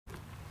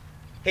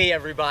Hey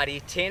everybody,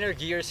 Tanner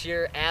Gers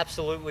here,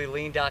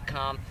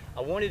 absolutelylean.com.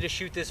 I wanted to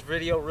shoot this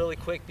video really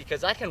quick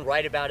because I can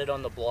write about it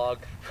on the blog,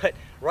 but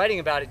writing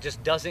about it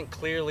just doesn't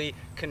clearly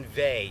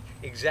convey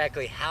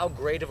exactly how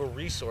great of a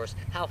resource,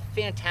 how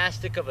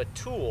fantastic of a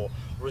tool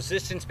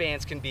resistance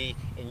bands can be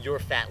in your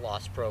fat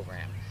loss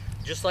program.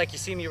 Just like you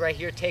see me right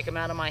here, take them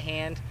out of my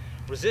hand.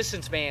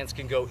 Resistance bands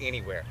can go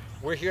anywhere.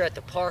 We're here at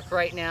the park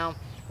right now.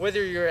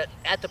 Whether you're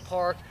at the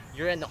park,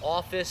 you're in the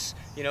office,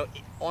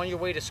 on your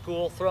way to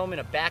school, throw them in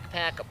a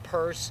backpack, a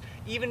purse,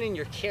 even in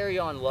your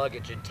carry-on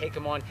luggage, and take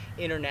them on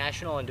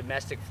international and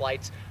domestic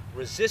flights.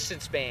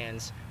 Resistance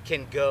bands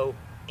can go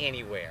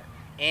anywhere.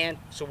 And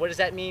so what does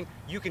that mean?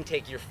 You can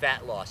take your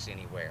fat loss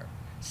anywhere.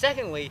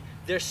 Secondly,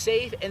 they're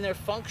safe and they're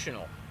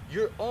functional.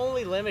 You're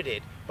only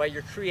limited by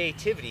your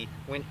creativity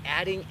when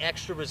adding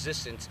extra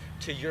resistance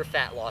to your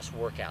fat loss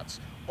workouts.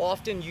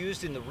 Often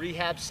used in the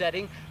rehab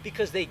setting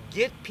because they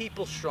get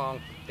people strong,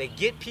 they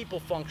get people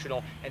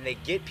functional, and they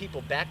get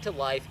people back to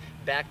life,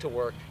 back to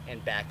work,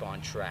 and back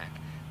on track.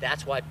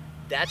 That's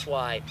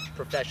why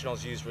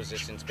professionals use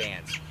resistance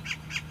bands.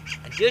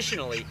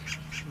 Additionally,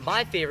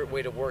 my favorite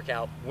way to work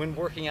out when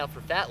working out for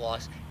fat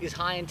loss is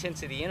high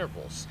intensity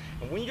intervals.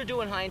 And when you're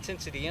doing high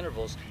intensity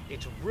intervals,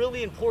 it's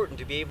really important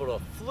to be able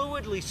to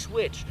fluidly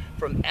switch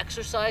from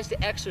exercise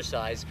to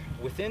exercise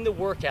within the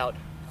workout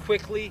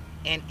quickly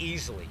and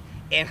easily.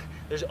 And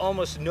there's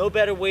almost no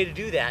better way to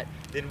do that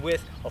than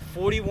with a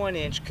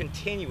 41-inch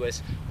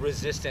continuous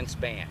resistance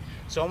band.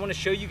 So I'm going to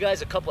show you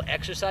guys a couple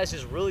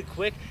exercises really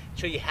quick,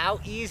 show you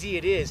how easy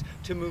it is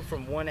to move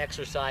from one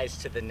exercise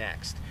to the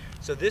next.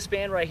 So this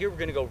band right here, we're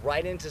going to go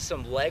right into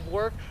some leg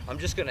work. I'm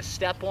just going to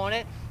step on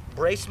it,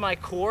 brace my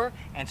core,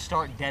 and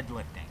start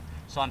deadlifting.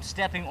 So I'm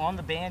stepping on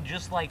the band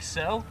just like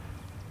so.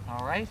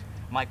 All right,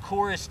 my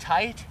core is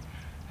tight,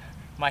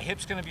 my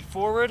hip's going to be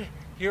forward.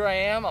 Here I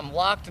am, I'm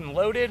locked and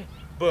loaded.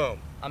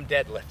 Boom, I'm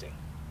deadlifting.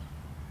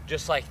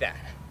 Just like that.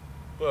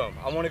 Boom.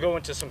 I want to go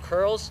into some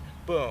curls.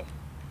 Boom,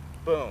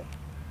 boom,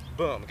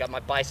 boom. Got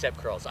my bicep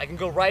curls. I can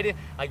go right in.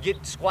 I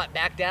get squat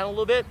back down a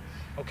little bit.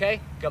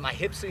 Okay, got my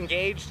hips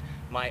engaged,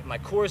 my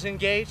core's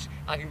engaged.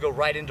 I can go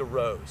right into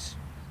rows.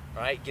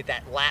 All right, get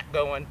that lat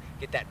going,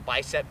 get that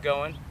bicep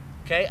going.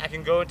 Okay, I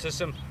can go into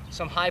some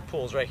high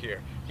pulls right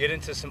here. Get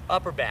into some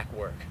upper back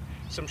work,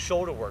 some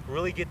shoulder work.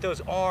 Really get those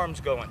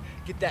arms going.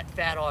 Get that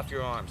fat off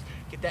your arms.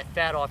 Get that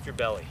fat off your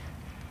belly.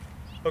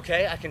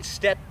 Okay, I can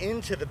step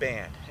into the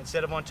band.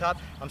 Instead of on top,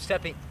 I'm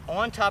stepping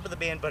on top of the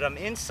band, but I'm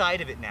inside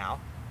of it now.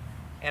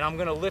 And I'm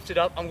gonna lift it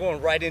up, I'm going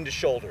right into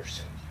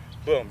shoulders.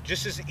 Boom,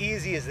 just as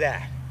easy as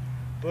that.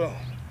 Boom,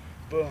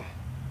 boom,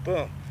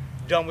 boom.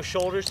 Done with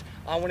shoulders,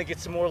 I wanna get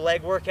some more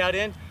leg workout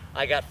in.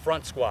 I got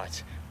front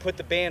squats. Put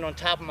the band on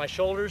top of my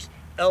shoulders,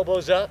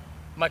 elbows up,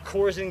 my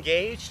core's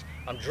engaged.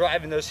 I'm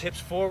driving those hips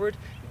forward,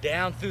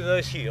 down through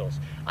those heels.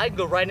 I can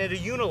go right into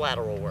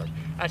unilateral work.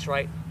 That's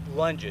right,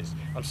 lunges.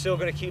 I'm still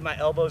gonna keep my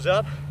elbows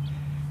up.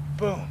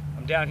 Boom,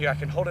 I'm down here. I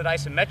can hold it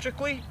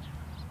isometrically,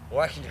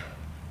 or I can,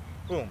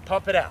 boom,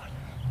 pump it out.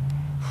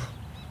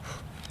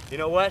 You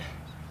know what?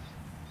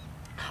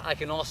 I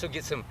can also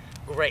get some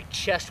great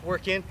chest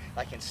work in.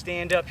 I can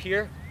stand up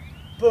here.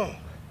 Boom,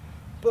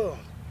 boom,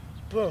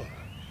 boom.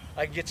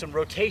 I can get some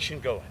rotation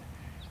going.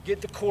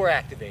 Get the core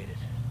activated.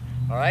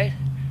 All right?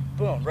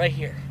 Boom, right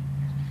here.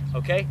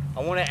 Okay,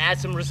 I want to add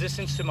some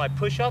resistance to my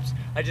push-ups.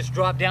 I just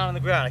drop down on the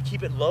ground. I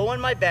keep it low on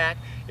my back.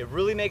 It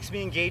really makes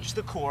me engage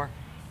the core.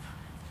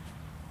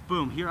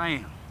 Boom, here I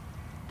am.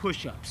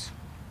 Push-ups.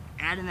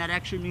 Adding that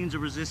extra means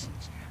of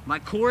resistance. My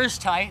core is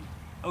tight,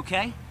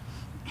 okay?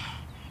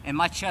 And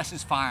my chest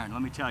is firing,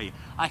 let me tell you.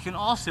 I can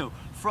also,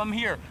 from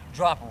here,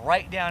 drop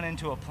right down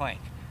into a plank.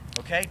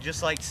 Okay,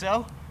 just like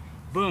so.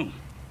 Boom.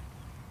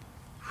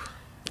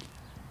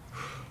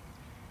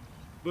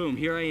 Boom,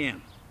 here I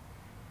am.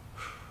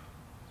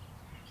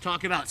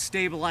 Talk about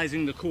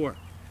stabilizing the core.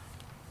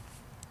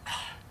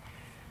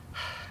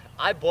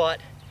 I bought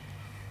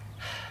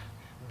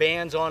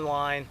bands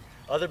online,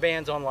 other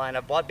bands online. I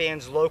bought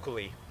bands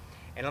locally,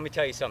 and let me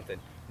tell you something.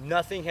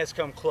 Nothing has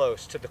come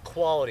close to the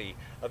quality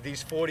of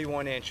these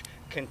 41-inch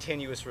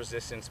continuous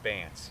resistance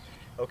bands.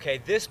 Okay,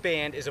 this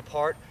band is a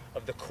part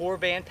of the core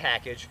band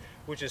package,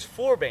 which is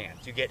 4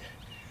 bands. You get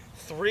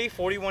 3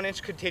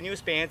 41-inch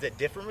continuous bands at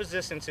different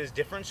resistances,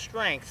 different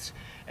strengths,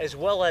 as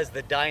well as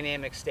the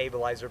dynamic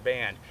stabilizer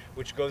band,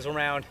 which goes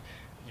around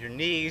your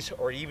knees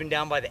or even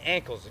down by the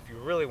ankles if you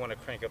really want to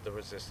crank up the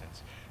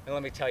resistance. And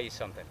let me tell you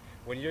something,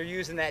 when you're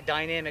using that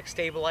dynamic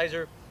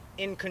stabilizer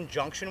in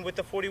conjunction with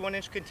the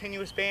 41-inch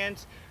continuous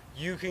bands,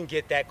 you can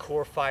get that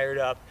core fired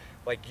up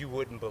like you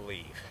wouldn't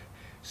believe.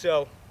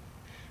 So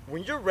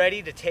when you're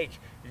ready to take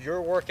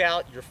your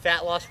workout, your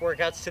fat loss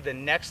workouts to the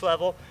next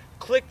level,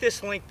 click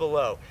this link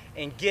below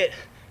and get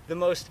the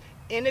most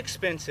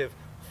inexpensive,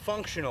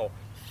 functional,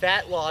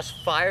 fat loss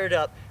fired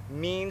up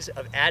means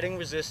of adding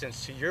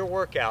resistance to your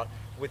workout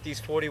with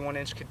these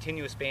 41-inch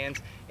continuous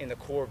bands in the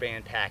core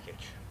band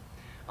package.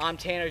 I'm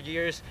Tanner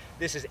Gers.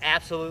 This is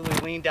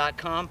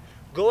absolutelylean.com.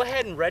 Go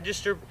ahead and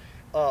register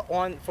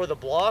for the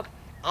blog.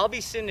 I'll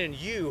be sending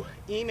you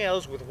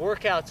emails with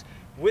workouts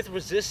with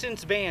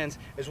resistance bands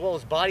as well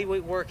as body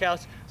weight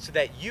workouts so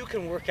that you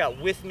can work out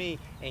with me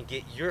and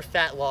get your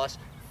fat loss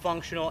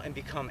functional and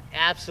become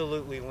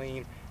absolutely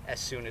lean as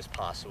soon as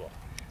possible.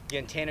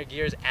 Again, Tanner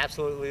Gers,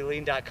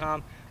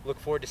 absolutelylean.com. Look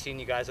forward to seeing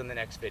you guys on the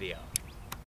next video.